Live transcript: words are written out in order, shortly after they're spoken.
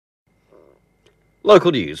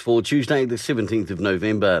Local news for Tuesday, the 17th of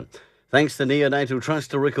November. Thanks to Neonatal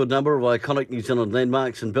Trust, a record number of iconic New Zealand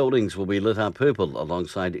landmarks and buildings will be lit up purple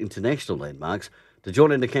alongside international landmarks to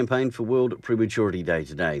join in the campaign for World Prematurity Day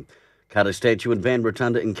today. Carter Statue and Van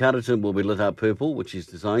Rotunda in Carterton will be lit up purple, which is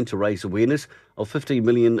designed to raise awareness of 50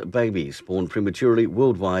 million babies born prematurely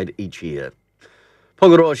worldwide each year.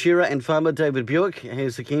 Pongaroa shearer and farmer David Buick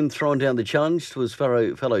has again thrown down the challenge to his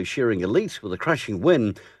fellow shearing elite with a crushing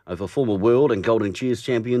win over former world and Golden Cheers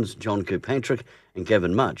champions John Kirkpatrick and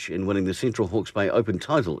Gavin Mutch in winning the Central Hawke's Bay Open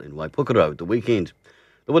title in Waipukaro at the weekend.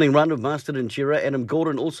 The winning run of Masterton shearer Adam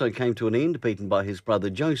Gordon also came to an end, beaten by his brother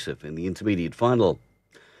Joseph in the intermediate final.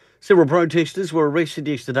 Several protesters were arrested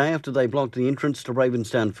yesterday after they blocked the entrance to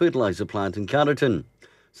Ravensdown fertiliser plant in Carterton.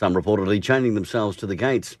 Some reportedly chaining themselves to the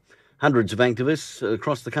gates. Hundreds of activists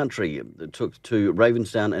across the country took to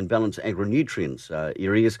Ravensdown and Balance Agronutrients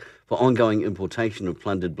areas for ongoing importation of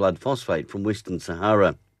plundered blood phosphate from Western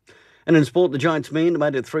Sahara. And in sport, the Giants men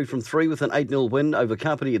made it 3 from 3 with an 8-0 win over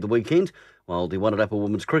Kapiti at the weekend, while the Wairarapa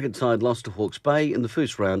women's cricket side lost to Hawke's Bay in the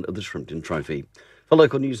first round of the Shrimpton Trophy. For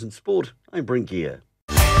local news and sport, I'm Brent Gare.